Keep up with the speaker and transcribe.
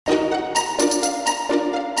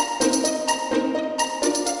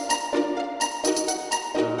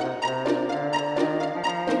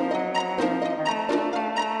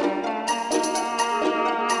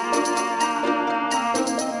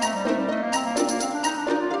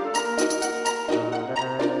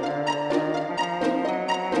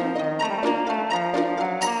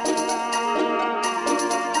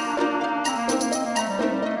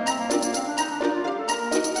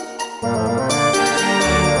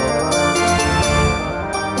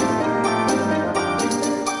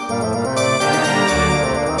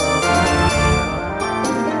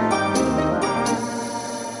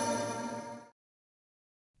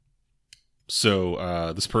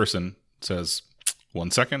So this person says,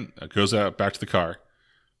 1 second, goes out back to the car,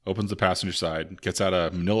 opens the passenger side, gets out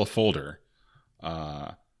a manila folder,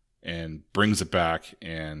 and brings it back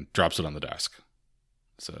and drops it on the desk.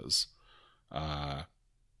 Says,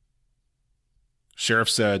 sheriff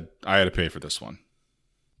said I had to pay for this one.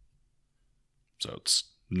 So it's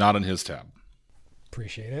not in his tab.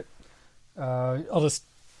 Appreciate it. I'll just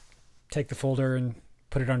take the folder and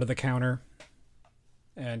put it under the counter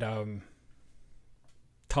and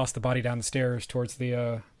toss the body down the stairs towards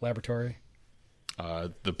the laboratory.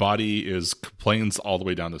 The body complains all the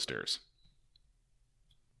way down the stairs.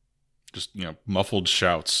 Just, muffled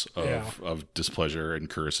shouts of displeasure and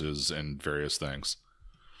curses and various things.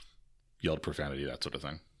 Yelled profanity, that sort of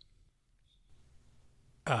thing.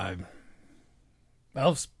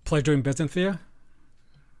 Well, it's a pleasure doing business with you.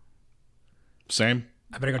 Same.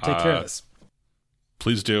 I better go take care of this.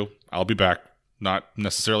 Please do. I'll be back. Not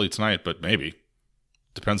necessarily tonight, but maybe.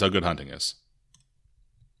 Depends how good hunting is.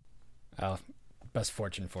 Well, best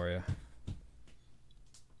fortune for you.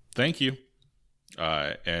 Thank you.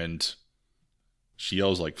 And she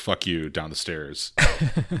yells like, fuck you, down the stairs.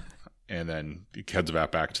 And then heads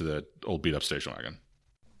back to the old beat up station wagon.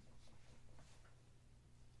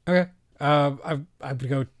 Okay. I'm going to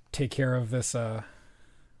go take care of this, the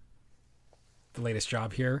latest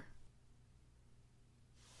job here.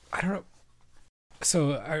 I don't know.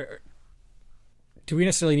 So, do we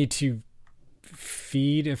necessarily need to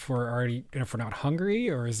feed if we're not hungry,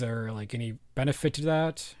 or is there like any benefit to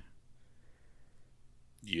that?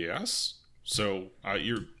 Yes. So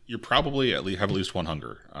you're probably have at least one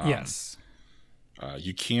hunger. Yes.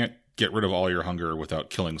 You can't get rid of all your hunger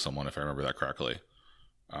without killing someone, if I remember that correctly.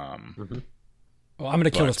 Well, I'm going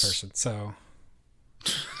to kill this person, so.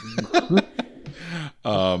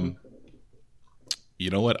 You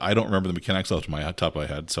know what? I don't remember the mechanics off the top of my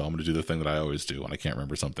head, so I'm going to do the thing that I always do when I can't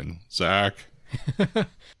remember something. Zach.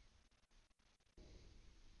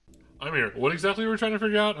 I'm here. What exactly were we trying to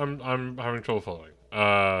figure out? I'm having trouble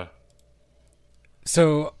following.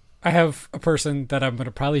 So I have a person that I'm going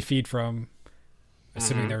to probably feed from,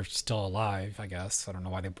 assuming they're still alive, I guess. I don't know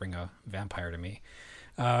why they bring a vampire to me.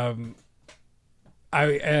 I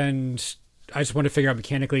just want to figure out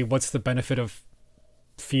mechanically what's the benefit of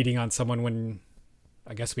feeding on someone when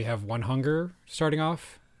I guess we have one hunger starting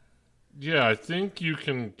off. Yeah, I think you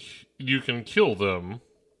can kill them.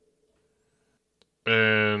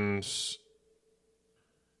 And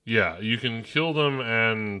yeah, you can kill them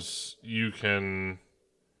and you can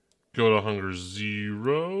go to hunger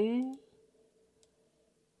 0.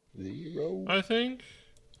 0? I think.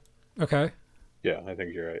 Okay. Yeah, I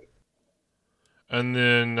think you're right. And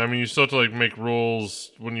then, I mean, you still have to, like, make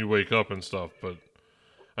rolls when you wake up and stuff, but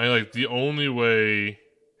I mean, like, the only way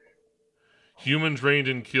human drained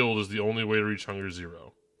and killed is the only way to reach hunger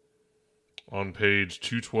 0. On page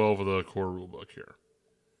 212 of the core rulebook here.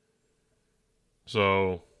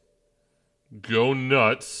 So, go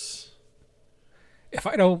nuts. If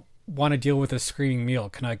I don't want to deal with a screaming meal,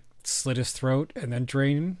 can I slit his throat and then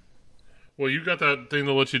drain? Well, you got that thing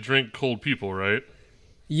that lets you drink cold people, right?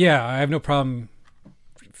 Yeah, I have no problem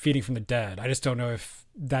feeding from the dead. I just don't know if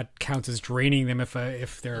that counts as draining them if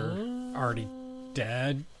they're already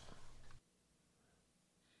dead.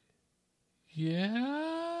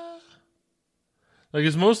 Yeah. Like,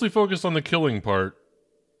 it's mostly focused on the killing part,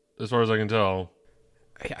 as far as I can tell.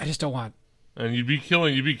 I just don't want. And you'd be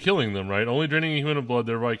killing them, right? Only draining a human of blood,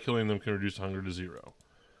 thereby killing them, can reduce hunger to 0.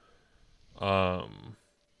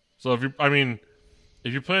 So if you're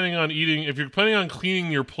planning on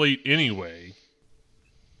cleaning your plate anyway,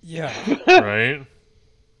 Yeah. right?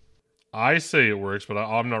 I say it works, but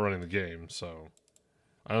I'm not running the game, so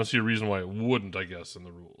I don't see a reason why it wouldn't, I guess, in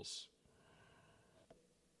the rules.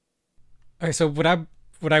 Okay, so what I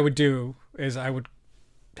would do is I would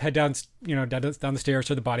head down the stairs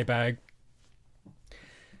to the body bag,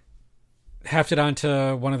 heft it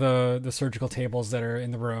onto one of the surgical tables that are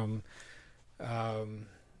in the room.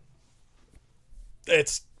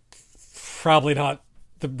 It's probably not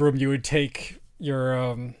the room you would take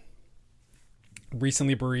your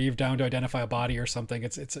recently bereaved down to identify a body or something.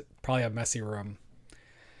 It's probably a messy room,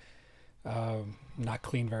 not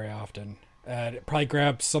cleaned very often. Probably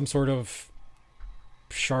grab some sort of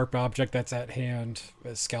sharp object that's at hand,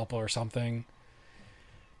 a scalpel or something.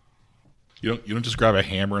 You don't just grab a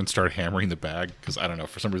hammer and start hammering the bag? Because I don't know,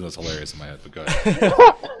 for some reason that's hilarious in my head, but go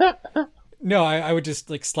ahead. No, I would just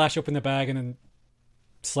like slash open the bag and then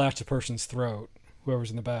slash the person's throat, whoever's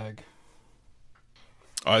in the bag.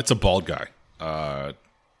 It's a bald guy.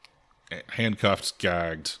 Handcuffed,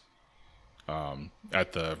 gagged,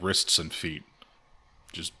 at the wrists and feet.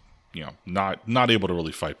 Just not able to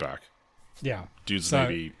really fight back. Yeah. Dude's So-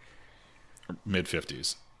 maybe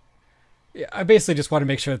mid-50s. Yeah, I basically just want to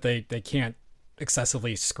make sure that they can't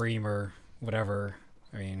excessively scream or whatever.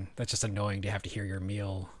 I mean, that's just annoying to have to hear your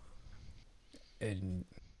meal. And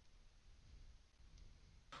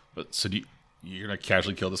But so you're gonna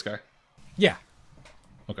casually kill this guy? yeah,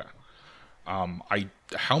 Okay.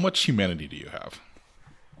 How much humanity do you have?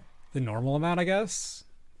 the normal amount, I guess.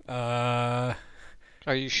 Are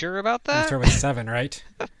you sure about We that? start with 7, right?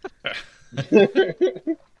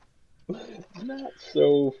 Not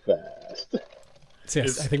so fast. So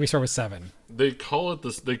yes, I think we start with 7. They call it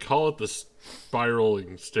this. They call it the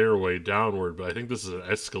spiraling stairway downward, but I think this is an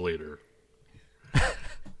escalator.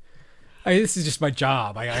 This is just my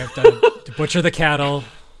job. I have to butcher the cattle.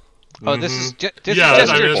 Oh, this is this Yeah, is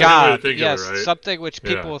just I mean, your that's a good way to job. think of it, Yes, right? something which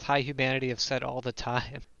people Yeah. with high humanity have said all the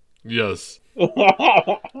time. Yes, I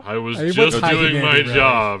was I mean, what's just high doing my humanity, really?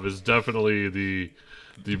 job. Is definitely the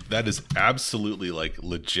That is absolutely like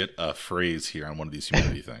legit a phrase here on one of these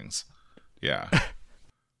humanity things. Yeah.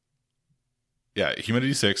 Yeah,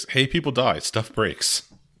 humanity 6. Hey, people die. Stuff breaks.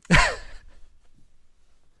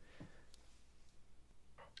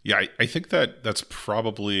 Yeah, I think that's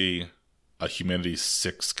probably a humanity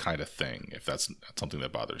 6 kind of thing, if that's something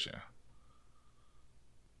that bothers you.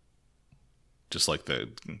 Just like the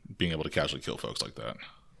being able to casually kill folks like that.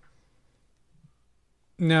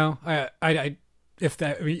 No, I if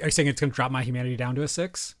that are you saying it's going to drop my humanity down to a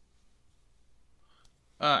 6?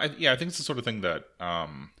 I think it's the sort of thing that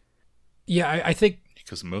Yeah, I think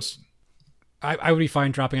because most I would be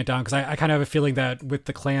fine dropping it down because I kind of have a feeling that with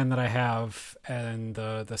the clan that I have and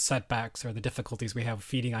the setbacks or the difficulties we have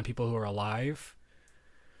feeding on people who are alive,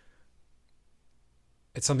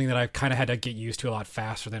 it's something that I've kind of had to get used to a lot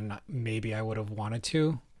faster than maybe I would have wanted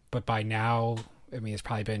to. But by now, I mean, it's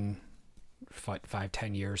probably been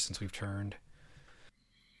 5-10 years since we've turned.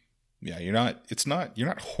 yeah, you're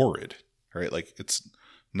not horrid, right? Like it's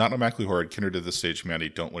not automatically horrid. Kindred to this stage, humanity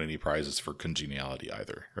don't win any prizes for congeniality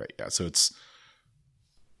either, right? Yeah, so it's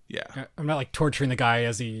I'm not like torturing the guy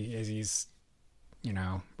as he's,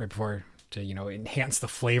 right before to, enhance the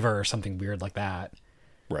flavor or something weird like that.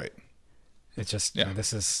 right. It's just, Yeah.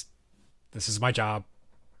 this is my job.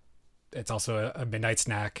 It's also a midnight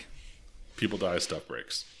snack. People die, stuff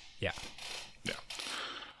breaks. Yeah.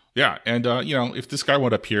 Yeah, and if this guy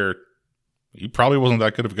went up here, he probably wasn't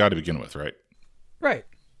that good of a guy to begin with, right? Right.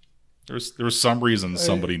 There was some reason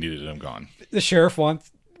somebody needed him gone. The sheriff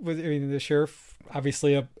the sheriff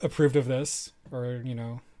obviously approved of this or,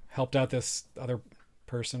 helped out this other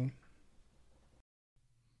person.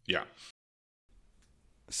 Yeah.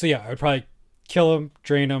 So yeah, I would probably kill him,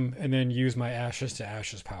 drain him, and then use my ashes to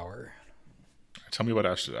ashes power. Tell me about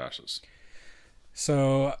Ashes to Ashes.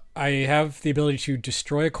 So I have the ability to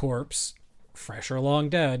destroy a corpse, fresh or long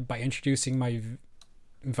dead, by introducing my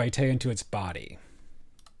vitae into its body.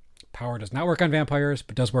 Power does not work on vampires,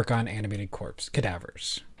 but does work on animated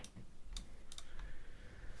cadavers.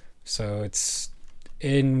 So it's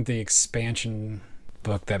in the expansion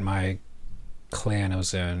book that my clan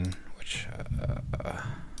was in, which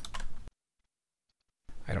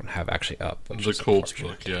I don't have actually up. Which the is Colts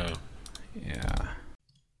unfortunate. book. Yeah, Yeah.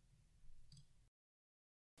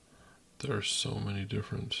 there are so many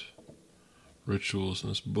different rituals in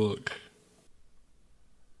this book.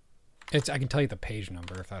 I can tell you the page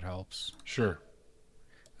number if that helps. Sure.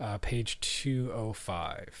 Page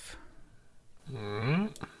 205.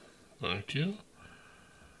 Thank you.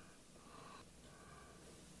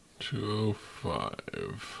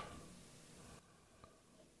 205.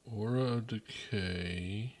 Aura of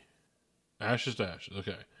Decay. Ashes to Ashes.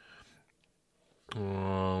 Okay.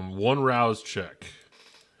 One rouse check.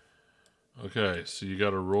 Okay, so you got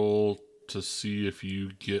to roll to see if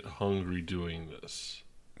you get hungry doing this.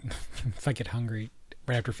 If I get hungry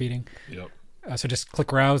right after feeding. Yep. So just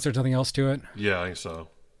click rouse. There's nothing else to it. Yeah, I think so.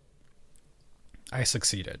 I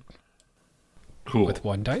succeeded Cool. with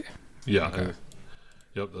 1 die. Yeah. Okay.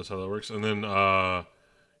 Yep, that's how that works. And then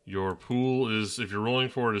your pool is, if you're rolling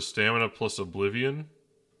for it, is stamina plus oblivion.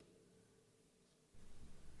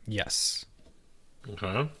 Yes.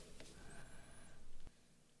 Okay.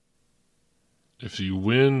 If you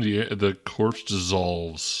win, the corpse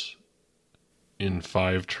dissolves in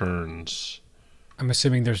 5 turns. I'm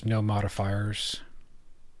assuming there's no modifiers.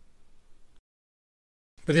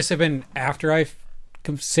 But this had been after I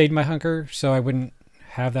saved my hunger, so I wouldn't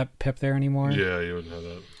have that pip there anymore. Yeah, you wouldn't have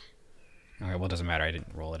that. Okay, well, it doesn't matter. I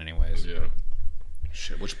didn't roll it anyways. Yeah.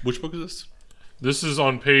 Shit, which book is this? This is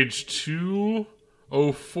on page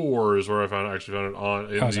 204 is where I actually found it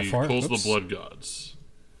on in Oh, is it the 4? Calls of the Oops. Blood Gods.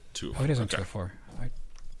 Two. Oh, it is on Okay. 204.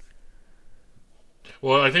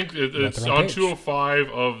 Well, I think Not the it's wrong on page. 205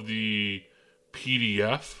 of the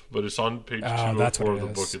PDF, but it's on page Oh, that's 204 what of it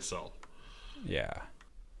the is. book itself. Yeah.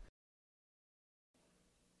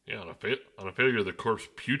 Yeah, on a failure, the corpse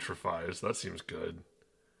putrefies. That seems good.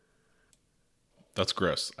 That's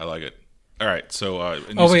gross. I like it. All right. So.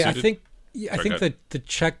 And Oh you wait, I succeeded? think Sorry, go ahead. the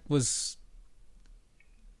check was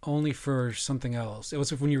only for something else. It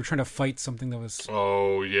was when you were trying to fight something that was.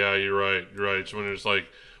 Oh yeah, you're right. You're right. So when it's like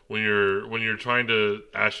when you're trying to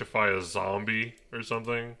ashify a zombie or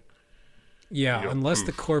something. Yeah, You go, unless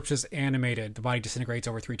the poof. corpse is animated, the body disintegrates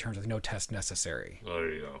over 3 turns with no test necessary. Oh,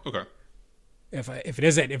 there you go. Okay. If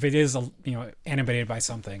it is animated by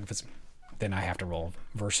something, then I have to roll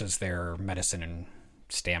versus their medicine and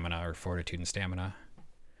stamina or fortitude and stamina.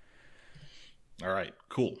 All right.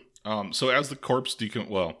 Cool. So as the corpse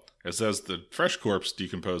as the fresh corpse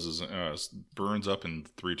decomposes, burns up in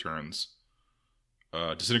 3 turns,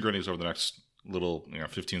 disintegrating over the next little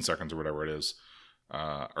 15 seconds or whatever it is.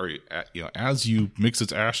 As you mix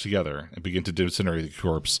its ash together and begin to disintegrate the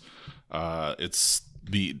corpse, it's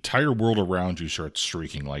the entire world around you starts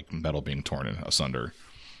shrieking like metal being torn asunder.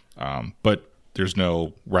 But there's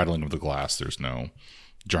no rattling of the glass. There's no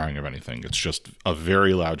jarring of anything. It's just a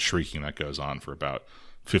very loud shrieking that goes on for about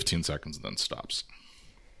 15 seconds and then stops.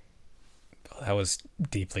 That was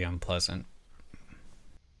deeply unpleasant.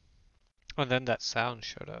 And then that sound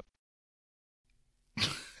showed up.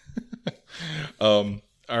 All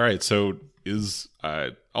right. So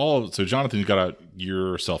so Jonathan, you got out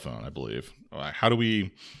your cell phone, I believe. How do you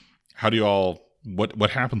all,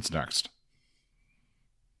 what happens next?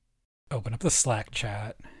 Open up the Slack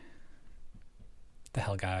chat. The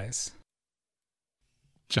hell, guys?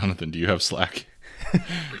 Jonathan, do you have Slack?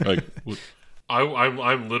 Like,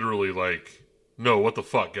 I'm literally like, no, what the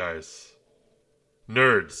fuck, guys?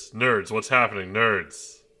 Nerds, what's happening,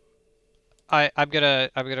 nerds? I'm gonna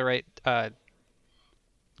write.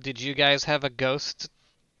 Did you guys have a ghost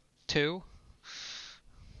too?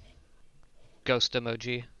 Ghost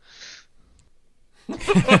emoji.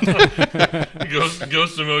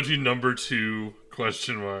 Ghost emoji number 2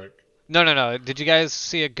 question mark. No. Did you guys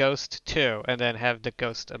see a ghost too? And then have the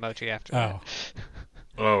ghost emoji after that.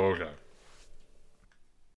 Oh, okay.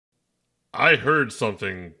 I heard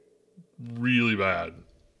something really bad.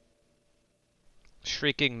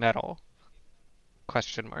 Shrieking metal.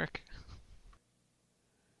 Question mark.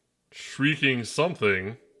 Shrieking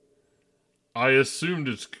something. I assume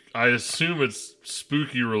it's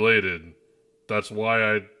spooky related. That's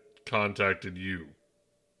why I contacted you.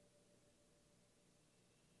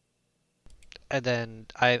 And then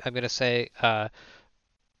I'm gonna say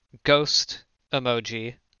ghost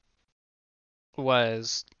emoji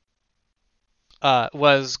was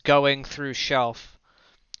going through shelf.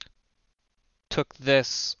 Took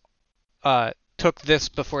this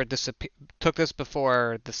before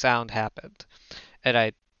the sound happened, and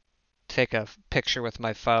I take a picture with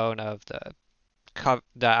my phone of the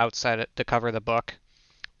outside, the cover of the book,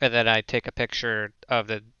 and then I take a picture of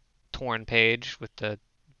the torn page with the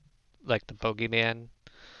bogeyman,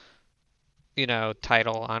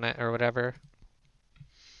 title on it or whatever.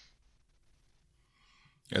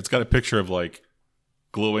 it's got a picture of like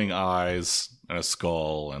glowing eyes and a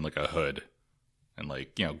skull and like a hood and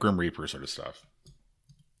like, Grim Reaper sort of stuff.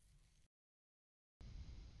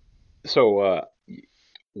 So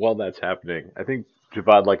while that's happening, I think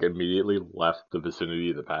Javad immediately left the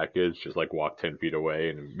vicinity of the package, just walked 10 feet away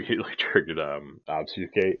and immediately triggered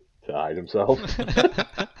obfuscate to hide himself.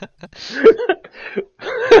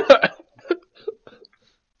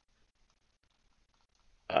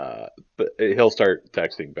 But he'll start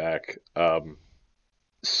texting back.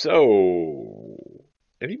 So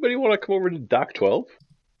anybody want to come over to Dock 12?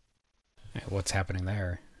 What's happening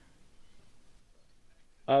there?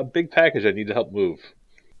 Big package I need to help move.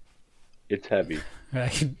 It's heavy. I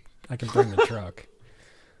can bring the truck.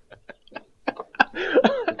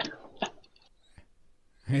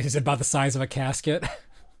 Is it about the size of a casket?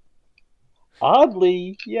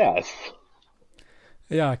 Oddly, yes.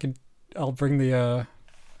 Yeah, I'll bring the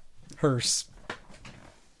hearse.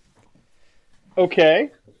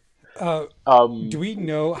 Okay. Do we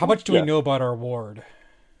know how much do we yeah. know about our ward?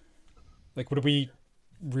 Would we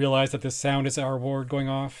realize that this sound is our ward going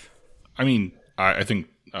off? I mean, I think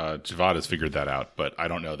Javad has figured that out, but I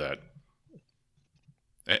don't know that.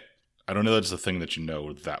 I don't know that it's a thing that you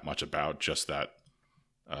know that much about. Just that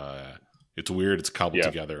it's weird. It's cobbled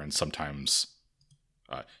together, and sometimes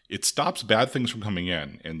it stops bad things from coming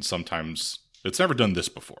in, and sometimes it's never done this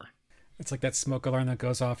before. It's like that smoke alarm that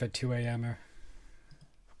goes off at 2 a.m.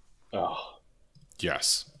 Oh.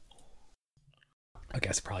 Yes. I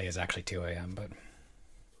guess it probably is actually 2 a.m., but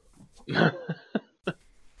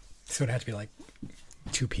So it'd have to be like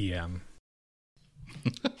 2 p.m.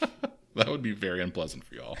 That would be very unpleasant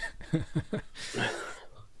for y'all. I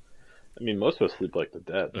mean, most of us sleep like the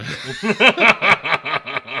dead.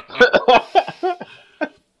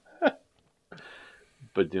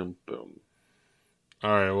 Ba-doom, boom.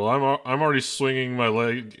 All right. Well, I'm already swinging my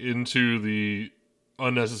leg into the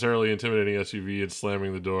unnecessarily intimidating SUV and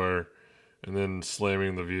slamming the door, and then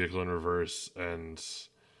slamming the vehicle in reverse and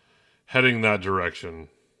heading that direction.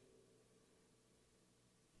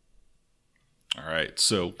 All right.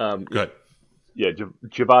 So, Go ahead. Yeah,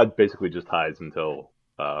 Javad basically just hides until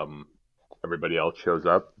everybody else shows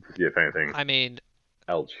up to see if anything I mean,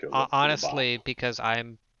 else shows up. honestly, because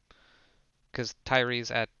Tyree's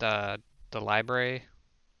at the library,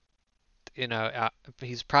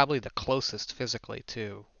 he's probably the closest physically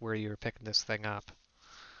to where you were picking this thing up.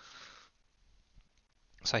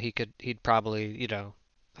 So he'd probably,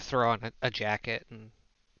 throw on a jacket and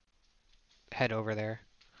head over there.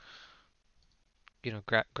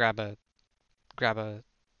 Grab a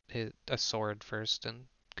sword first and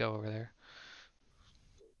go over there.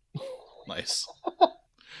 Nice. All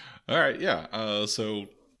right. Yeah. So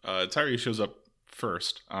Tyree shows up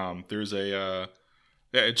first. There's a.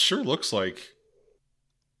 Yeah, it sure looks like.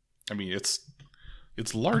 I mean, it's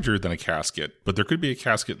larger than a casket, but there could be a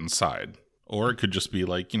casket inside, or it could just be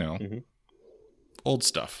like old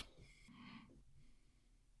stuff.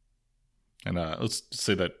 And let's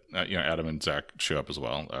say that Adam and Zach show up as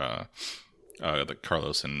well. That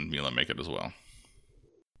Carlos and Mila make it as well.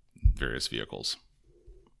 Various vehicles.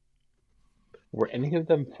 Were any of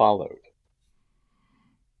them followed?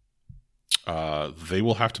 They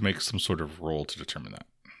will have to make some sort of roll to determine that.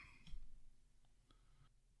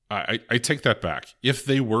 I take that back. If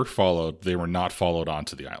they were followed, they were not followed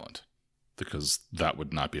onto the island, because that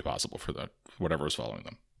would not be possible for whatever is following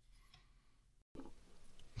them.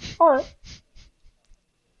 All right.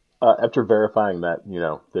 After verifying that,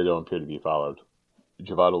 they don't appear to be followed,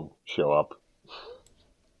 Javad will show up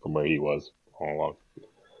from where he was all along.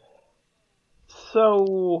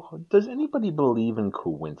 So, does anybody believe in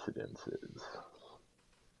coincidences?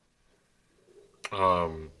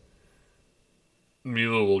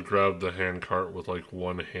 Mila will grab the handcart with like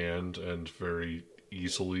one hand and very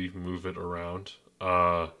easily move it around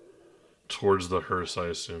towards the hearse, I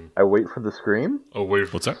assume. I wait for the scream? Away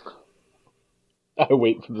from... What's that? I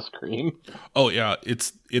wait for the scream. Oh yeah,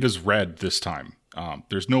 it is red this time.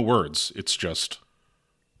 There's no words. It's just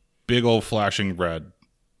big old flashing red.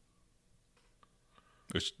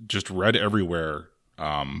 It's just red everywhere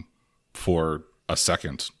for a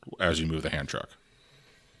second as you move the hand truck.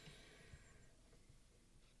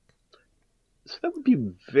 So that would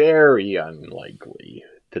be very unlikely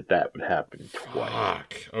that would happen twice.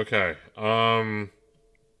 Fuck. Okay.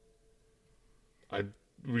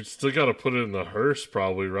 We still got to put it in the hearse,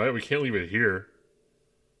 probably, right? We can't leave it here.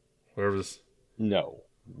 Wherever this. No,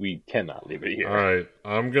 we cannot leave it here. All right,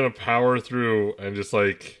 I'm gonna power through and just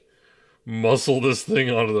like muscle this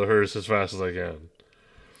thing onto the hearse as fast as I can.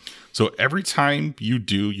 So every time you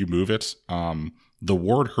move it, the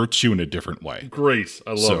ward hurts you in a different way. Great,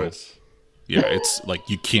 I love it. Yeah, it's like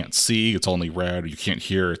you can't see, it's only red, you can't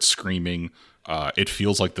hear, it's screaming. It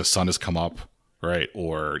feels like the sun has come up, right?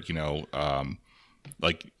 Or,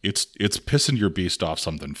 like it's pissing your beast off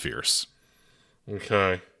something fierce.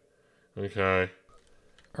 Okay.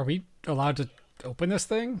 Are we allowed to open this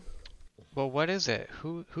thing? Well, what is it?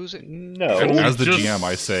 Who's it? No. As the GM,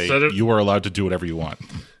 I say you are allowed to do whatever you want.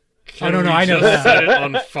 I know that. Set it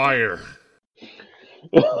on fire.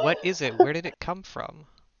 What is it? Where did it come from?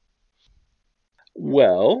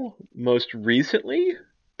 Well, most recently,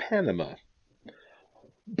 Panama.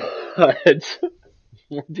 But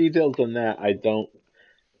more details on that I don't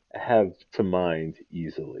have to mind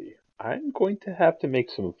easily. I'm going to have to make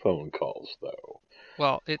some phone calls, though.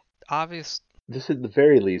 Well, it obvious. This at the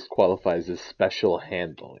very least qualifies as special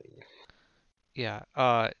handling. Yeah.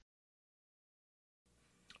 I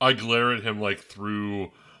glare at him like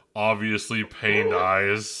through obviously pained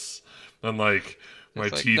eyes and like my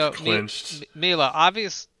It's like, teeth no, clenched. Mila,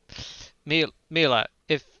 Mila,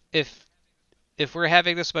 if we're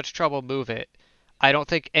having this much trouble, move it. I don't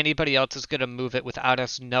think anybody else is gonna move it without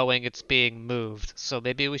us knowing it's being moved. So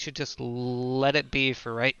maybe we should just let it be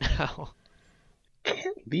for right now.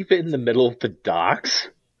 Can't leave it in the middle of the docks.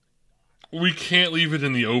 We can't leave it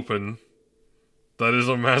in the open. That is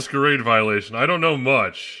a masquerade violation. I don't know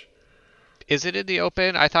much. Is it in the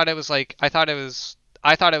open? I thought it was like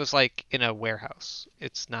in a warehouse.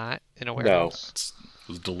 It's not in a warehouse. It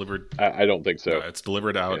was delivered. I don't think so. It's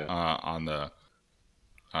delivered out on the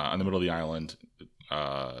middle of the island.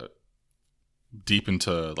 deep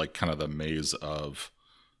into like kind of the maze of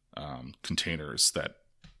containers that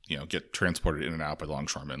get transported in and out by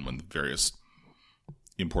longshoremen when various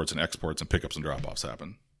imports and exports and pickups and drop-offs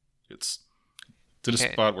happen. It's a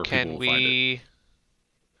spot where people will find it.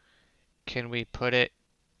 Can we put it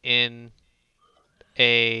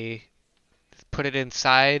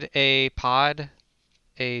inside a pod,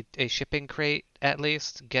 a shipping crate at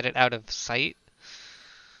least, get it out of sight?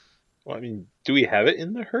 Well, I mean, do we have it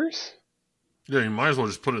in the hearse? Yeah, you might as well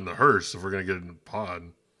just put it in the hearse if we're gonna get it in the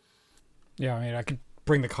pod. Yeah, I mean, I could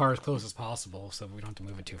bring the car as close as possible so we don't have to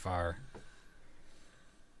move it too far.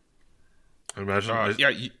 I imagine.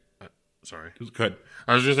 Sorry. Go ahead.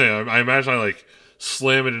 I was just saying. I imagine I like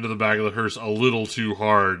slam it into the back of the hearse a little too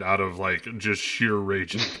hard out of like just sheer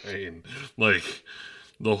rage and pain. Like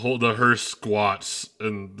the hearse squats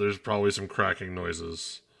and there's probably some cracking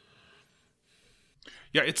noises.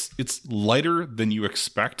 Yeah, it's lighter than you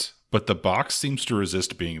expect, but the box seems to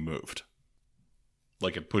resist being moved.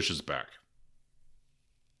 Like it pushes back.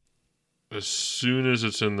 As soon as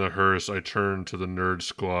it's in the hearse, I turn to the nerd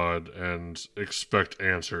squad and expect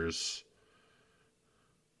answers.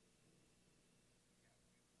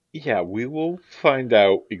 Yeah, we will find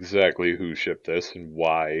out exactly who shipped this and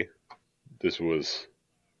why this was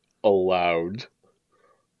allowed.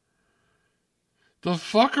 The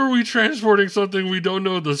fuck are we transporting something we don't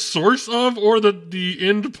know the source of or the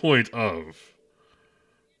end point of?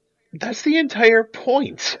 That's the entire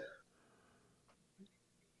point.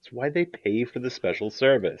 It's why they pay for the special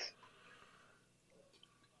service.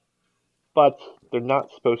 But they're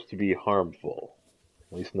not supposed to be harmful.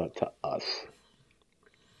 At least not to us.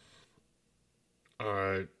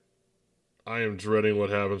 Alright. I am dreading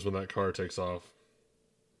what happens when that car takes off.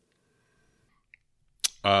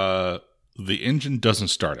 The engine doesn't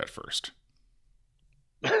start at first.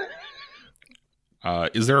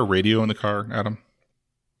 Is there a radio in the car, Adam?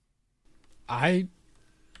 I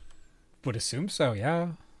would assume so,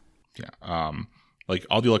 yeah. Yeah. Like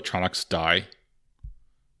all the electronics die.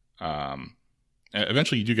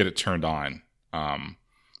 Eventually you do get it turned on.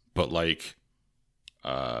 But like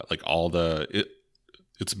all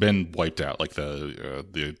it's been wiped out. Like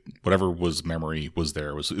the whatever was memory was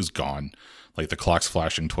there is gone. Like the clock's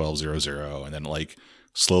flashing 12:00 and then like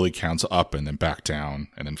slowly counts up and then back down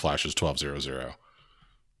and then flashes 12:00.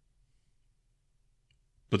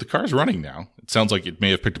 But the car's running now. It sounds like it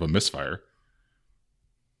may have picked up a misfire.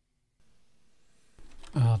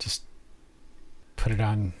 I'll just put it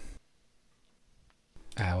on.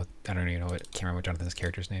 I don't even know can't remember what Jonathan's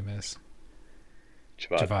character's name is.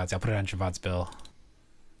 Javad's. I'll put it on Javad's bill.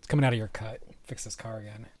 It's coming out of your cut. Fix this car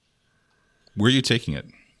again. Where are you taking it?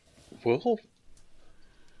 Well,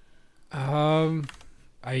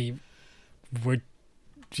 I would.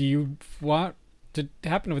 Do you want to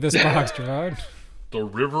happen with this box, Javad? The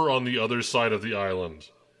river on the other side of the island.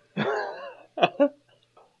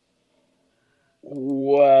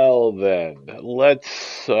 Well then,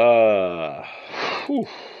 let's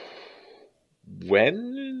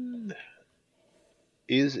when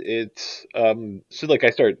is it so like I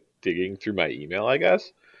start digging through my email, I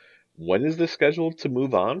guess. When is this scheduled to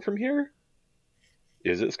move on from here?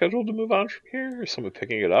 Is it scheduled to move on from here? Or someone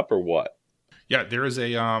picking it up or what? Yeah, there is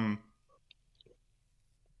a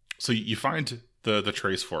so you find the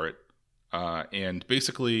trace for it. And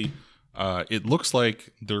basically it looks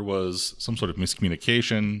like there was some sort of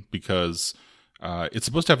miscommunication because it's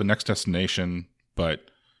supposed to have a next destination, but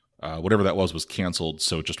whatever that was canceled,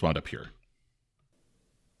 so it just wound up here.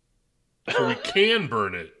 So we can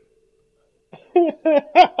burn it.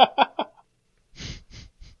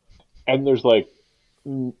 And there's like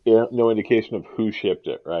no indication of who shipped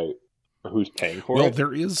it, right? Or who's paying for it? Well,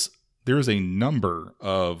 there is a number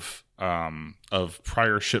of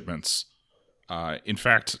prior shipments. In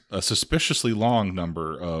fact, a suspiciously long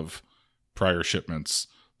number of prior shipments,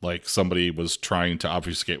 like somebody was trying to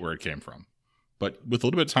obfuscate where it came from. But with a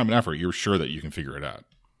little bit of time and effort, you're sure that you can figure it out.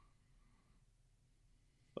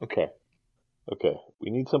 Okay. We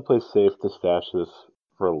need someplace safe to stash this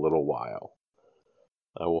for a little while.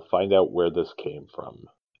 I will find out where this came from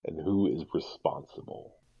and who is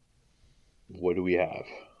responsible. What do we have?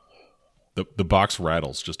 The box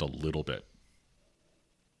rattles just a little bit.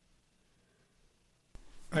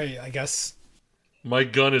 I guess My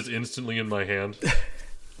gun is instantly in my hand.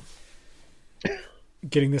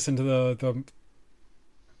 getting this into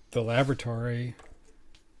the laboratory,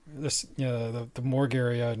 the morgue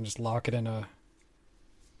area, and just lock it in a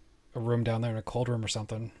room down there in a cold room or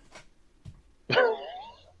something.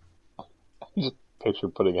 Just picture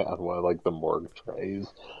putting it on one of like the morgue trays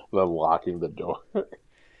and then locking the door. I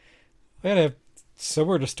gotta have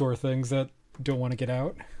somewhere to store things that don't want to get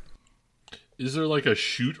out. Is there like a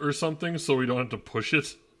chute or something so we don't have to push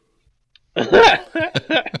it? A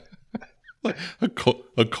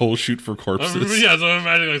coal chute for corpses. Yeah, so I'm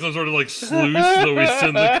imagining like some sort of like sluice that we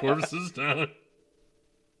send the corpses down.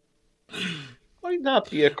 Might not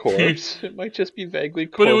be a corpse. It might just be vaguely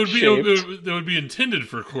But corpse shaped. it would be intended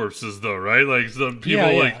for corpses though, right? Like some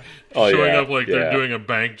people Yeah. like Oh, showing yeah, up like yeah. they're doing a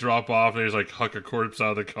bank drop off and they just like huck a corpse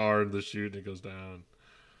out of the car and the chute and it goes down.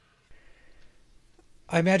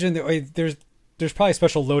 I imagine that there's probably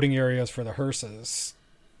special loading areas for the hearses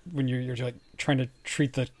when you're like trying to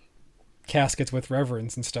treat the caskets with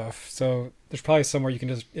reverence and stuff. So there's probably somewhere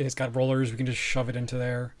it's got rollers. We can just shove it into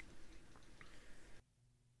there.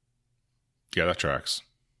 Yeah, that tracks.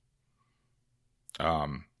 All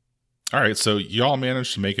right, so y'all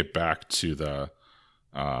managed to make it back to the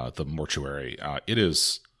mortuary. It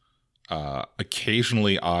is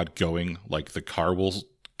occasionally odd going. Like the car will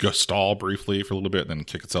go stall briefly for a little bit, then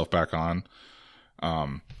kick itself back on.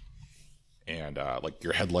 And like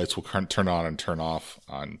your headlights will turn on and turn off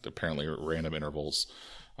on apparently random intervals.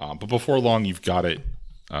 But before long, you've got it.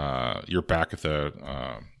 You're back at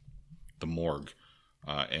the morgue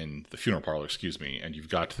and the funeral parlor, excuse me, and you've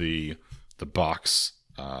got the box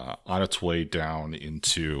on its way down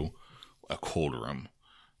into a cold room.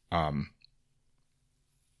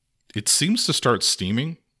 It seems to start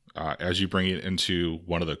steaming as you bring it into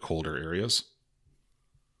one of the colder areas,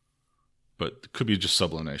 but it could be just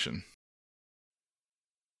sublimation.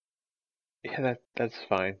 Yeah, that's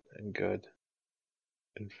fine and good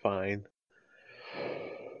and fine.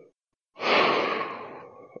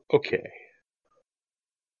 Okay.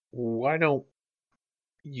 Why don't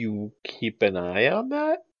you keep an eye on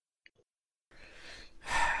that?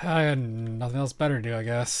 I had nothing else better to do, I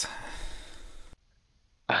guess.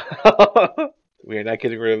 We're not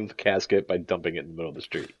getting rid of the casket by dumping it in the middle of the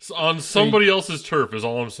street. So on somebody else's turf is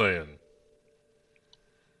all I'm saying.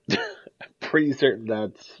 Pretty certain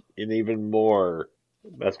that's an even more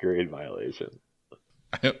masquerade violation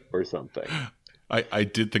or something. I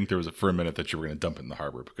did think there was for a minute that you were going to dump it in the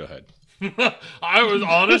harbor, but go ahead. I was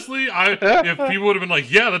honestly, if people would have been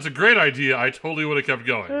like, "Yeah, that's a great idea," I totally would have kept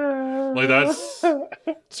going. Like that's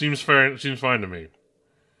seems fair. Seems fine to me.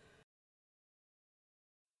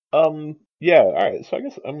 Yeah, alright, so I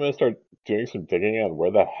guess I'm gonna start doing some digging on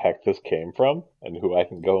where the heck this came from and who I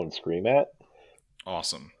can go and scream at.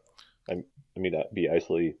 Awesome. I mean, be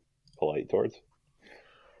icily polite towards.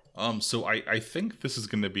 So I think this is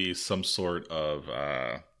going to be some sort of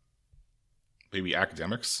maybe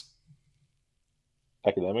academics.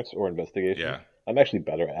 Academics or investigation? Yeah. I'm actually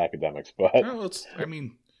better at academics, but Well, it's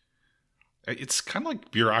kind of like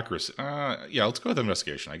bureaucracy. Yeah, let's go with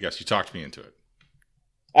investigation. I guess you talked me into it.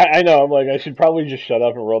 I know, I'm like, I should probably just shut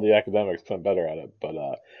up and roll the academics because I'm better at it. But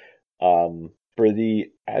for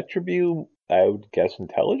the attribute, I would guess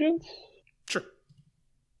intelligence? Sure.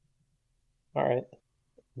 Alright,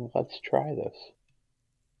 let's try this.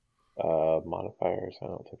 Modifiers, I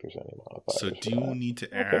don't think there's any modifiers. So do for you that. need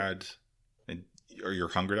to add or your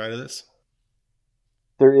hunger die to this?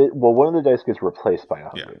 There is, well, one of the dice gets replaced by a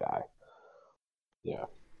hungry die. Yeah.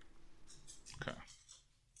 Okay.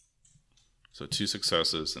 So 2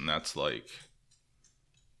 successes, and that's like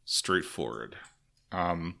straightforward.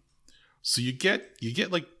 So you get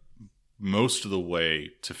like most of the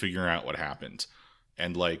way to figuring out what happened,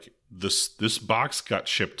 and like this box got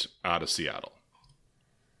shipped out of Seattle.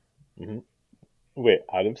 Mm-hmm. Wait,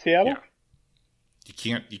 out of Seattle? Yeah.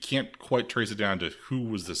 You can't quite trace it down to who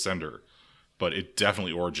was the sender, but it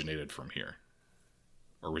definitely originated from here.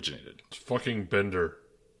 Originated. It's fucking Bender.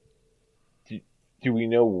 Do we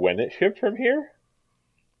know when it shipped from here?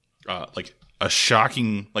 Like a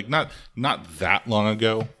shocking, like not that long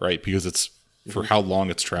ago, right? Because it's for how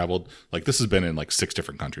long it's traveled. Like this has been in like 6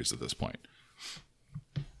 different countries at this point.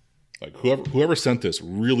 Like whoever sent this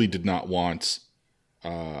really did not want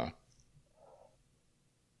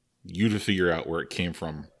you to figure out where it came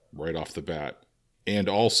from right off the bat, and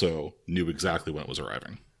also knew exactly when it was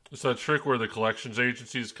arriving. It's that trick where the collections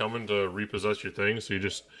agencies come in to repossess your thing, so you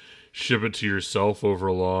just ship it to yourself over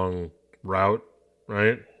a long route,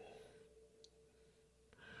 right?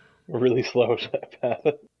 We're really slow at that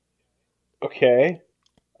path. Okay.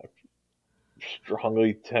 I'm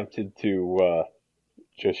strongly tempted to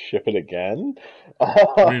just ship it again.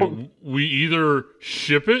 I mean, we either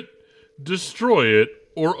ship it, destroy it,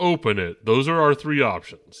 or open it. Those are our 3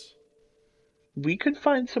 options. We could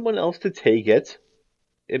find someone else to take it.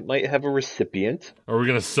 It might have a recipient. Are we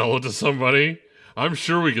going to sell it to somebody? I'm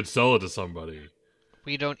sure we could sell it to somebody.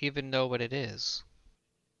 We don't even know what it is.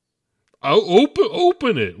 I'll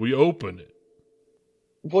open it. We open it.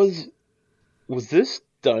 Was Was this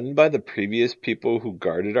done by the previous people who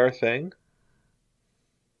guarded our thing?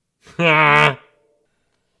 That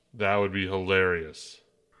would be hilarious.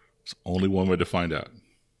 There's only one way to find out.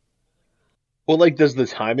 Well, like, does the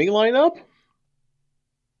timing line up?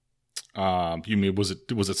 You mean was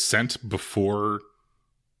it sent before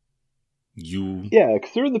you? Yeah,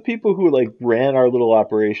 because they were the people who like ran our little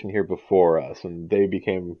operation here before us, and they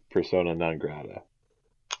became persona non grata,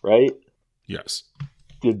 right? Yes.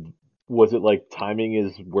 Was it like timing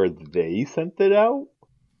is where they sent it out?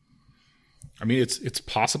 I mean, it's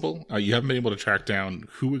possible. You haven't been able to track down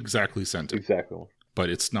who exactly sent it, Exactly. but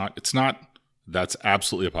it's not. That's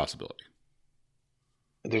absolutely a possibility.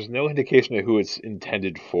 There's no indication of who it's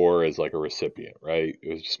intended for as like a recipient, right? It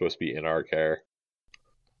was just supposed to be in our care.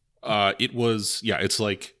 It was, yeah. It's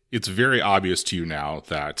like it's very obvious to you now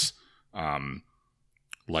that,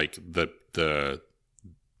 like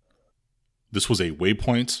this was a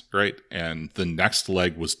waypoint, right? And the next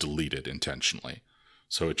leg was deleted intentionally,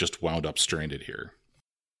 so it just wound up stranded here.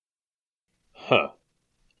 Huh.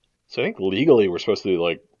 So I think legally we're supposed to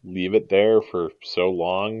like leave it there for so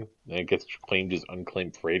long, and it gets claimed as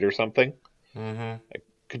unclaimed freight or something. Mm-hmm. I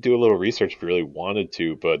could do a little research if you really wanted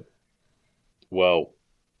to, but well,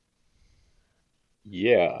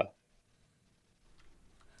 yeah.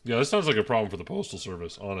 Yeah, this sounds like a problem for the Postal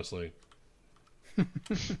Service, honestly.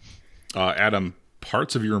 Adam,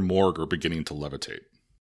 parts of your morgue are beginning to levitate.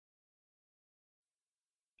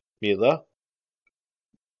 Mila,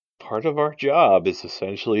 part of our job is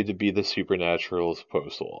essentially to be the Supernatural's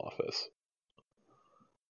postal office.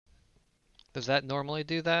 Does that normally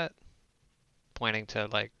do that? Pointing to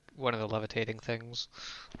like one of the levitating things.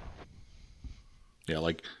 Yeah,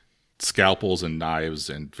 like scalpels and knives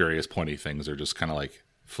and various pointy things are just kind of like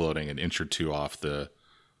floating an inch or two off their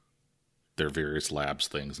various labs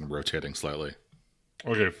things and rotating slightly.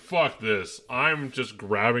 Okay, fuck this. I'm just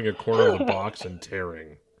grabbing a corner of the box and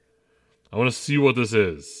tearing. I want to see what this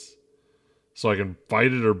is, so I can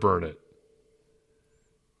fight it or burn it.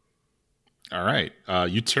 All right.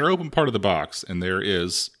 You tear open part of the box, and there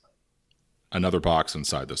is another box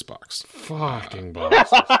inside this box. Fucking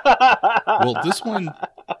box. Well, this one,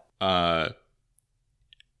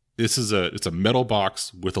 it's a metal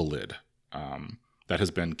box with a lid that has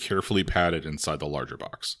been carefully padded inside the larger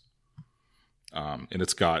box, and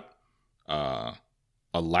it's got a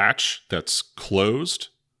latch that's closed,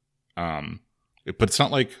 but it's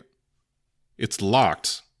not like it's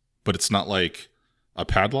locked, but it's not like a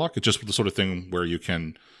padlock. It's just the sort of thing where you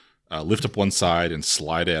can lift up one side and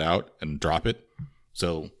slide it out and drop it.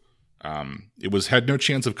 So it had no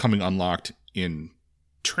chance of coming unlocked in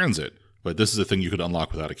transit, but this is a thing you could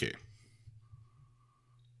unlock without a key.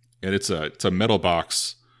 And it's a metal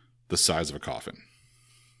box the size of a coffin.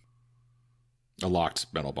 A locked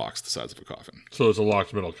metal box the size of a coffin. So it's a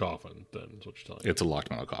locked metal coffin, then, is what you're telling me. It's a locked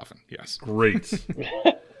metal coffin, yes. Great.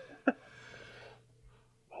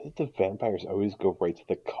 Why did the vampires always go right to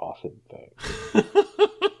the coffin thing?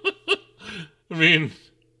 I mean,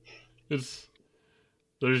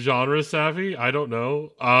 they're genre savvy. I don't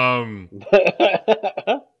know.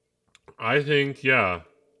 I think, yeah.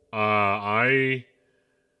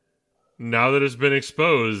 Now that it's been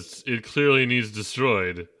exposed, it clearly needs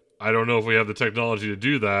destroyed. I don't know if we have the technology to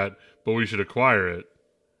do that, but we should acquire it.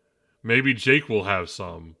 Maybe Jake will have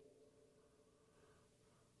some.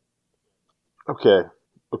 Okay,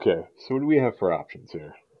 so what do we have for options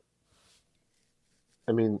here?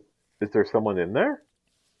 I mean, is there someone in there?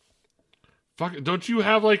 Fuck, don't you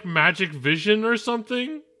have, like, magic vision or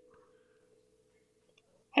something?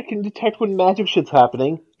 I can detect when magic shit's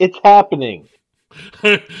happening. It's happening!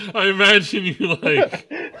 I imagine you,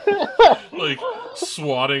 like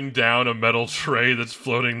swatting down a metal tray that's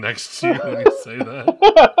floating next to you when you say that.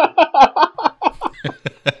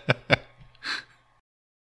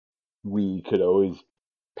 We could always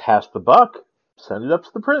pass the buck, send it up to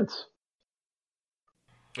the prince.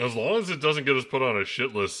 As long as it doesn't get us put on a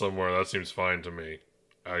shit list somewhere, that seems fine to me,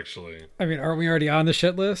 actually. I mean, aren't we already on the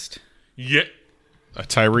shit list? Yeah.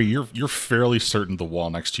 Tyree, you're fairly certain the wall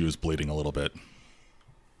next to you is bleeding a little bit.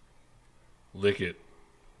 Lick it.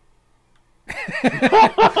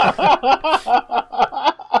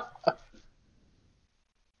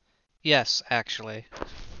 Yes, actually.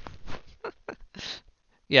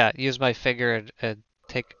 Yeah, use my finger and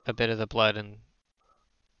take a bit of the blood and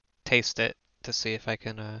taste it to see if I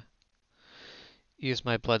can use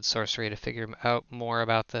my blood sorcery to figure out more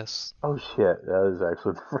about this. Oh shit, that is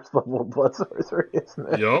actually the first level of blood sorcery,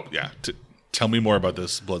 isn't it? Yup. Yeah. Tell me more about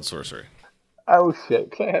this blood sorcery. Oh shit,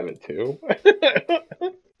 because I have it too.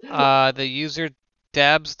 The user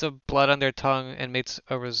dabs the blood on their tongue and makes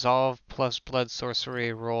a resolve plus blood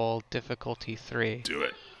sorcery roll, difficulty 3. Do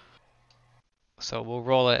it. So we'll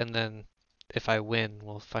roll it, and then if I win,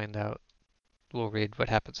 we'll find out. We'll read what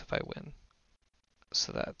happens if I win.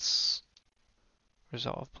 So that's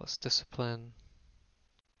resolve plus discipline.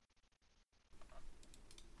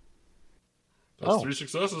 That's 3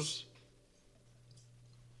 successes.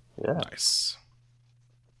 Yeah. Nice.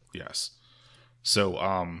 Yes.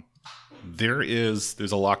 So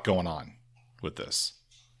there's a lot going on with this.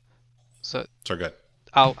 So Sorry, go ahead.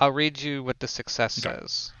 I'll read you what the success Okay.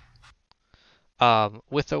 says.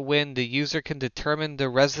 With a win, the user can determine the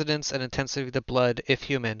resonance and intensity of the blood, if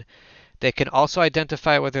human. They can also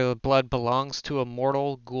identify whether the blood belongs to a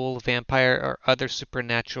mortal, ghoul, vampire, or other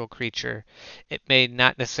supernatural creature. It may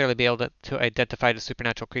not necessarily be able to identify the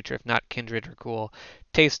supernatural creature if not kindred or ghoul.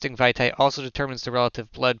 Tasting Vitae also determines the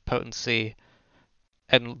relative blood potency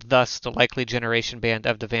and thus the likely generation band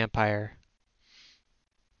of the vampire.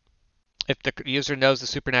 If the user knows the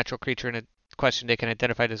supernatural creature in a question, they can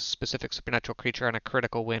identify the specific supernatural creature on a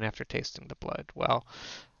critical win after tasting the blood. Well,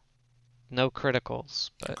 no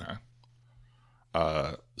criticals, but Okay.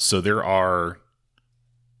 So there's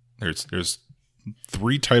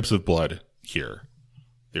 3 types of blood here.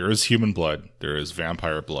 There is human blood, there is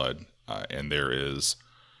vampire blood, and there is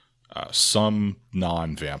some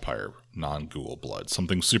non-vampire, non-ghoul blood.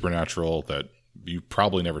 Something supernatural that you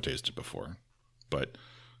probably never tasted before. But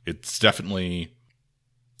it's definitely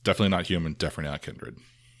not human, definitely not kindred.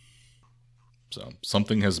 So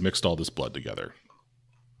something has mixed all this blood together.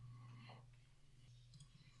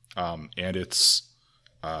 And it's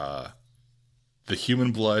the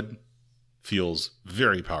human blood feels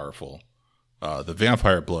very powerful. The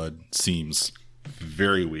vampire blood seems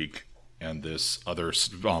very weak, and this other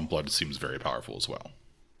blood seems very powerful as well.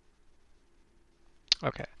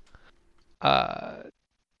 okay.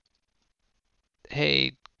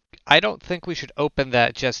 Hey, I don't think we should open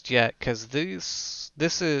that just yet, because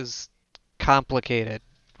this is complicated.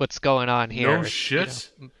 What's going on here? No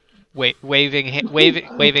shit. Waving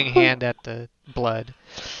hand at the blood.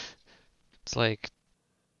 It's like,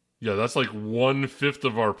 Yeah, that's like 1/5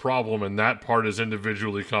 of our problem, and that part is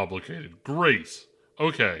individually complicated. Great.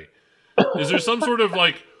 Okay. Is there some sort of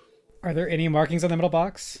like... Are there any markings on the middle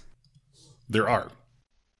box? There are.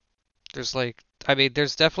 there's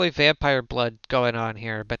definitely vampire blood going on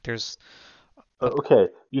here, but there's, Okay,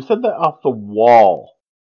 you said that off the wall.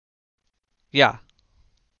 yeah.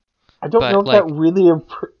 I don't But, know if like- that really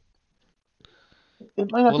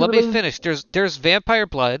it might not Well, be let me really- finish. There's vampire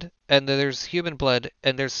blood, and then there's human blood,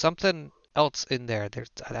 and there's something else in there.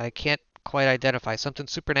 I can't quite identify. Something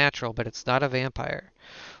supernatural, but it's not a vampire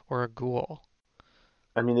or a ghoul.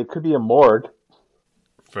 I mean, it could be a morgue.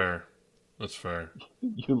 Fair. That's fair.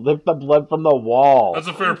 You lift the blood from the wall. That's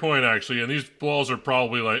a fair point, actually. And these walls are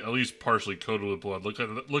probably like at least partially coated with blood.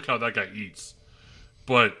 Look how that guy eats.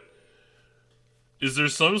 But is there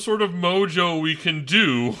some sort of mojo we can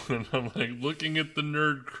do? And I'm like looking at the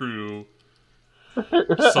nerd crew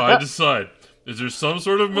side to side. Is there some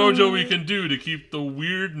sort of mojo we can do to keep the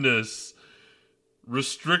weirdness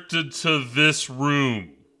restricted to this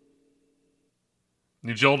room?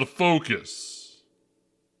 Need y'all to focus.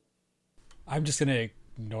 I'm just gonna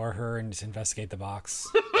ignore her and just investigate the box.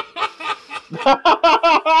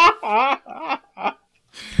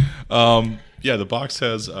 Yeah, the box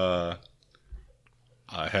has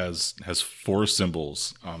 4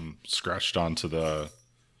 symbols scratched onto the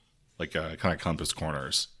kind of compass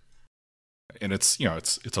corners, and it's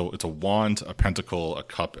a wand, a pentacle, a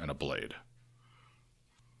cup, and a blade.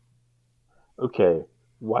 Okay,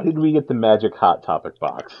 why did we get the magic hot topic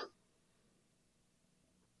box?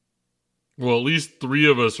 Well, at least 3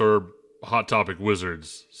 of us are Hot Topic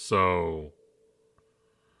wizards, so...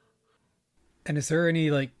 And is there any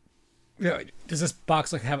does this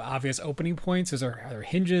box have obvious opening points? Are there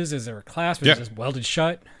hinges? Is there a clasp? Is Yeah. it just welded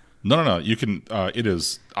shut? No. You can. It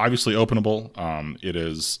is obviously openable. It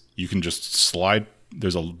is. You can just slide.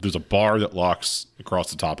 There's a bar that locks across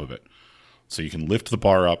the top of it, so you can lift the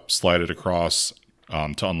bar up, slide it across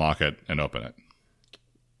to unlock it and open it.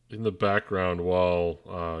 In the background,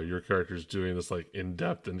 while your character's doing this like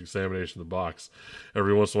in-depth examination of the box,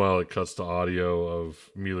 every once in a while it cuts to audio of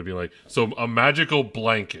Mila being like, "So a magical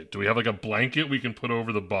blanket? Do we have like a blanket we can put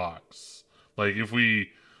over the box? Like if we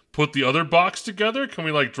put the other box together, can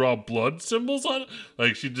we like draw blood symbols on it?"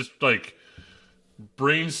 Like she just like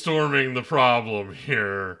brainstorming the problem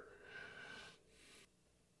here.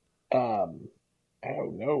 I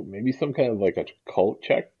don't know. Maybe some kind of like a cult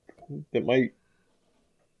check that might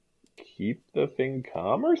keep the thing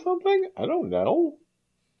calm or something? I don't know.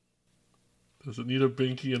 Does it need a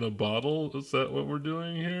binky in a bottle? Is that what we're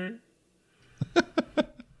doing here?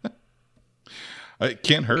 It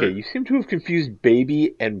can't hurt. Okay, you seem to have confused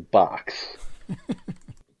baby and box.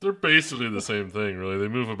 They're basically the same thing, really. They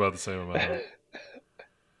move about the same amount.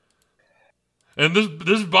 And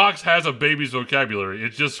this box has a baby's vocabulary. It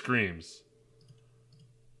just screams.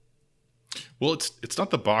 Well, it's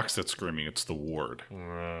not the box that's screaming; it's the ward.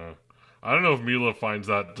 I don't know if Mila finds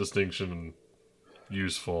that distinction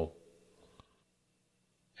useful.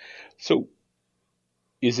 So,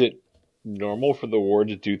 is it normal for the ward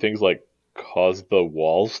to do things like cause the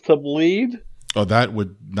walls to bleed? Oh, that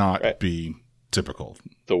would not Right. be typical.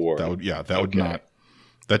 The ward. That would Okay. not.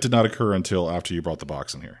 That did not occur until after you brought the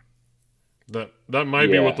box in here. That might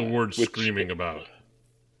be Yeah, what the word's which- screaming about.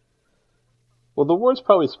 Well, the ward's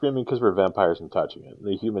probably screaming because we're vampires and touching it.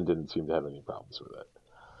 The human didn't seem to have any problems with it.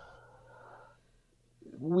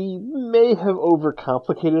 We may have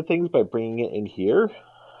overcomplicated things by bringing it in here.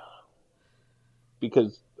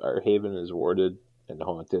 Because our haven is warded and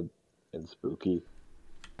haunted and spooky.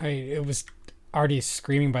 It was already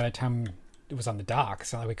screaming by the time it was on the dock.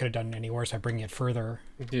 It's not like we could have done any worse by bringing it further.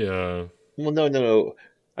 Yeah. Well, no.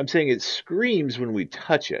 I'm saying it screams when we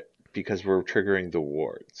touch it because we're triggering the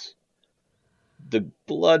wards. The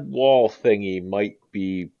blood wall thingy might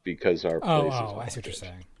be because our place is I see haunted. what you're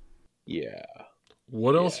saying. Yeah.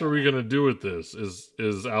 What else are we gonna do with this?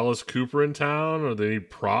 Is Alice Cooper in town, or they need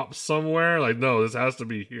props somewhere? Like, no, this has to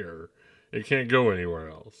be here. It can't go anywhere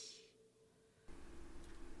else.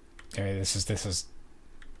 Okay, this is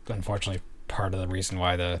unfortunately part of the reason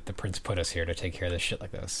why the prince put us here to take care of this shit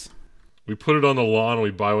like this. We put it on the lawn and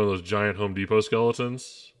we buy one of those giant Home Depot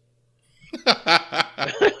skeletons.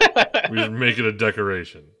 We just make it a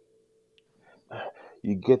decoration.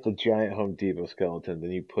 You get the giant Home Depot skeleton, then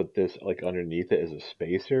you put this like underneath it as a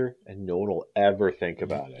spacer, and no one will ever think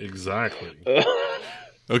about it. Exactly.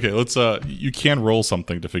 Okay, let's. You can roll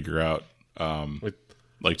something to figure out, Like-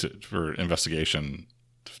 for investigation,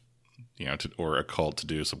 or a cult to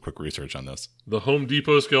do some quick research on this. The Home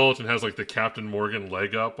Depot skeleton has like the Captain Morgan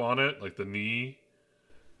leg up on it, like the knee.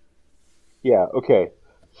 Yeah, okay.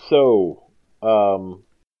 So,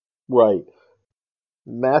 right.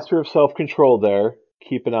 Master of self-control there.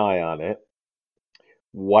 Keep an eye on it.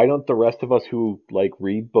 Why don't the rest of us who,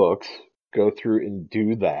 read books go through and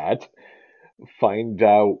do that? Find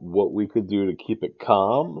out what we could do to keep it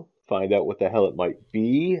calm. Find out what the hell it might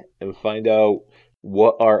be. And find out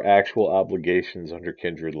what our actual obligations under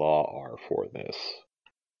Kindred law are for this.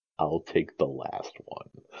 I'll take the last one.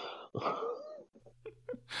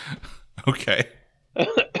 Okay.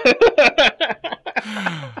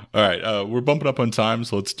 All right, we're bumping up on time,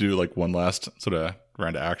 so let's do one last sort of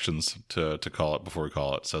round of actions to call it before we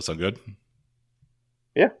call it. So that sound good?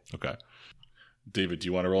 Yeah. Okay. David, do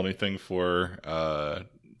you want to roll anything for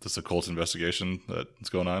this occult investigation that's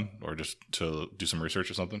going on, or just to do some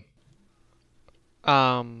research or something?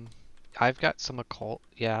 I've got some occult,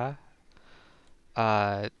 yeah.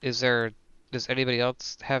 Does anybody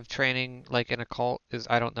else have training in occult?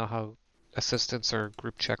 I don't know how assistance or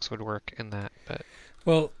group checks would work in that, but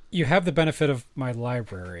Well, you have the benefit of my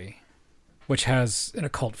library, which has an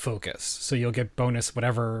occult focus, so you'll get bonus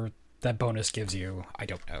whatever that bonus gives you. I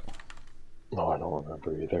don't know. No, I don't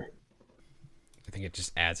remember either. I think it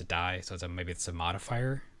just adds a die, so maybe it's a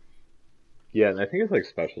modifier. Yeah, and I think it's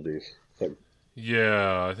specialties. It's like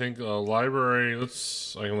Yeah, I think library. I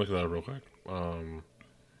can look at that real quick.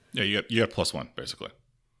 Yeah, you got +1 basically.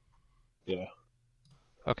 yeah.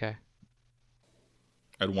 okay.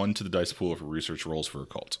 Add 1 to the dice pool for research rolls for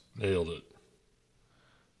occult. Nailed it.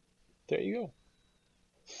 There you go.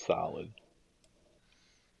 Solid.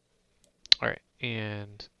 All right,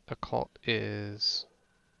 and occult is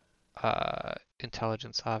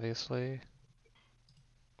intelligence, obviously,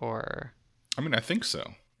 or I mean, I think so.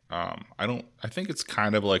 I think it's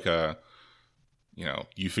kind of like a,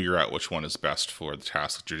 you figure out which one is best for the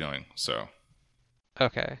task that you're doing. So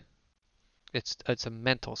okay. It's a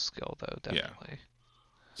mental skill though, definitely.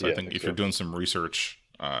 So Yeah, I think if you're doing some research,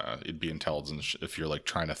 it'd be intelligence. If you're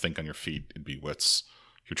trying to think on your feet, it'd be wits.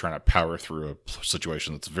 If you're trying to power through a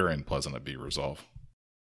situation that's very unpleasant, it'd be resolve.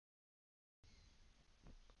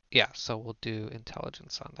 Yeah, so we'll do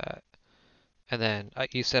intelligence on that. And then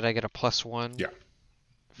you said I get a +1 Yeah.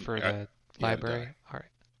 for Yeah, the yeah, library? die. All right.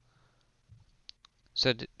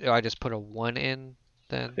 So do I just put a 1 in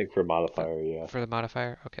I then think for modifier, yeah. for the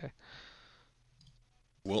modifier? Okay.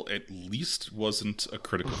 Well, at least wasn't a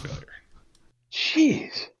critical failure.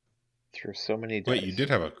 Jeez. Through so many dice. Wait, you did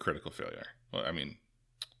have a critical failure. Well, I mean,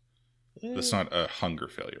 that's Eh, not a hunger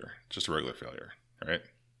failure, just a regular failure, right?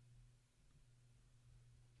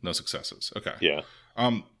 No successes. Okay. Yeah. I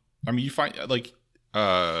mean, you find like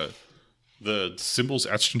the symbols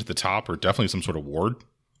etched into the top are definitely some sort of ward.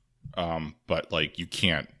 But like you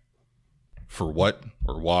can't for what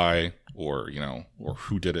or why or or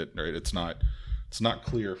who did it. Right? It's not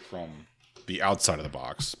clear from the outside of the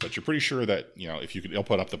box, but you're pretty sure that if you could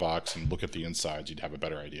open up the box and look at the insides, you'd have a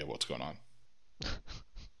better idea of what's going on.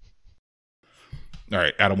 All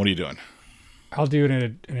right, Adam, what are you doing? I'll do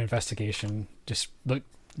an investigation, just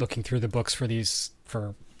looking through the books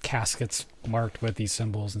for caskets marked with these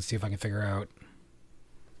symbols and see if I can figure out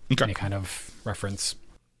any kind of reference.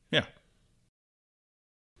 Yeah.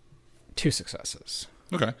 2 successes.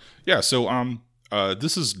 Okay. Yeah, so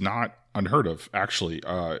this is not unheard of, actually.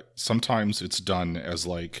 Sometimes it's done as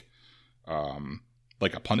like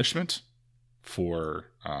a punishment for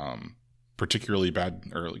particularly bad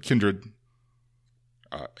or kindred.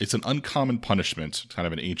 It's an uncommon punishment, kind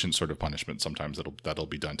of an ancient sort of punishment. Sometimes that'll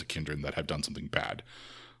be done to kindred that have done something bad,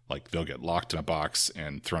 like they'll get locked in a box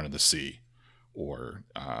and thrown in the sea, or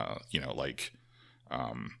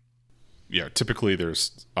typically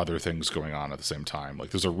there's other things going on at the same time. Like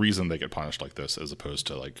there's a reason they get punished like this, as opposed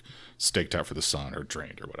to like staked out for the sun or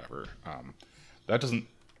drained or whatever. That doesn't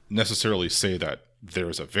necessarily say that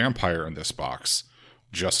there's a vampire in this box,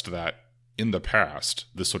 just that in the past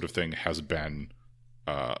this sort of thing has been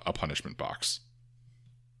a punishment box.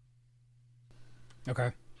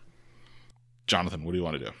 Okay. Jonathan, what do you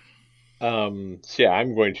want to do? So yeah,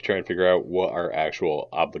 I'm going to try and figure out what our actual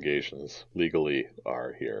obligations legally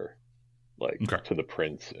are here, like to the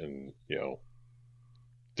prince and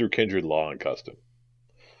through kindred law and custom.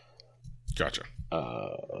 Gotcha.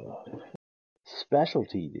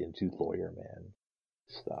 Specialty into lawyer man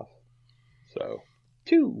stuff. So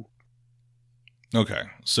 2. Okay,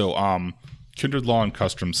 so kindred law and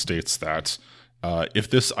custom states that if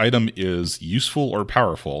this item is useful or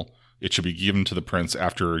powerful, it should be given to the prince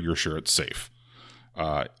after you're sure it's safe.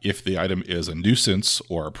 If the item is a nuisance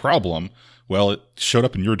or a problem, well, it showed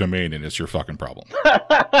up in your domain and it's your fucking problem.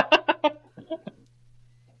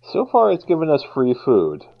 So far, it's given us free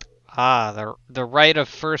food. The right of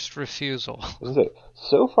first refusal.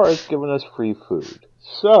 So far, it's given us free food.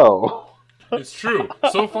 So... It's true.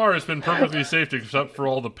 So far, it's been perfectly safe except for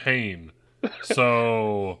all the pain.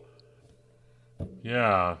 So...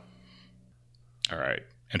 yeah. All right.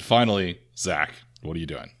 And finally, Zach, what are you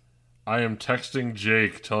doing? I am texting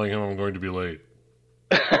Jake, telling him I'm going to be late.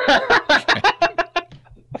 I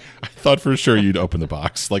thought for sure you'd open the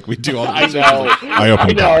box, like we do all the time. I open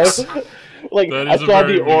the box. Like, I saw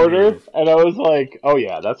the order, and I was like, oh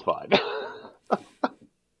yeah, that's fine.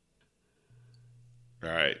 All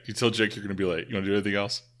right. You tell Jake you're going to be late. You want to do anything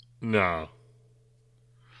else? No.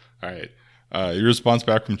 All right. Your response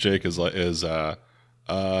back from Jake is okay.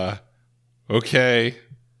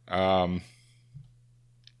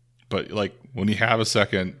 But like when you have a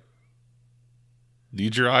second,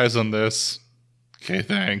 need your eyes on this. Okay,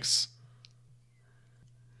 thanks.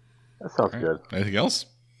 That sounds good. Anything else?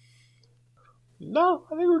 No,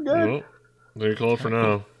 I think we're good. Well, there you call it for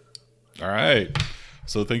now. All right.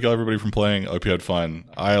 So thank you everybody for playing. I hope you had fun.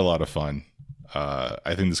 I had a lot of fun.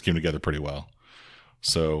 I think this came together pretty well.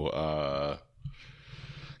 So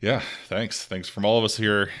yeah, thanks. Thanks from all of us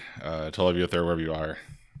here to all of you out there, wherever you are.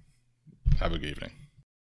 Have a good evening.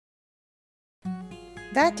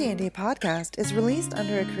 That D&D podcast is released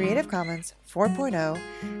under a Creative Commons 4.0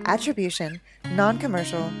 Attribution,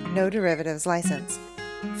 Non-Commercial, No Derivatives license.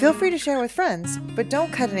 Feel free to share with friends, but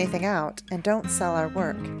don't cut anything out and don't sell our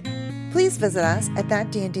work. Please visit us at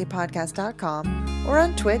thatdndpodcast.com or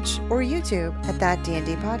on Twitch or YouTube at That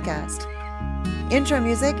D&D Podcast. Intro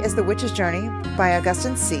music is The Witch's Journey by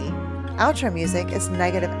Augustin C. Outro music is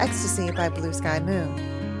Negative Ecstasy by Blue Sky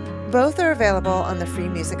Moon. Both are available on the Free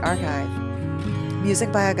Music Archive.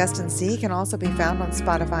 Music by Augustin C. can also be found on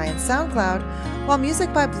Spotify and SoundCloud, while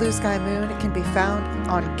music by Blue Sky Moon can be found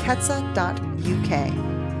on ketsa.uk.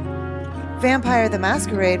 Vampire the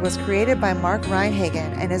Masquerade was created by Mark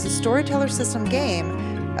Reinhagen and is a storyteller system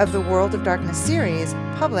game of the World of Darkness series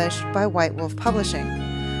published by White Wolf Publishing.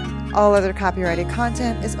 All other copyrighted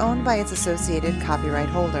content is owned by its associated copyright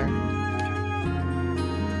holder.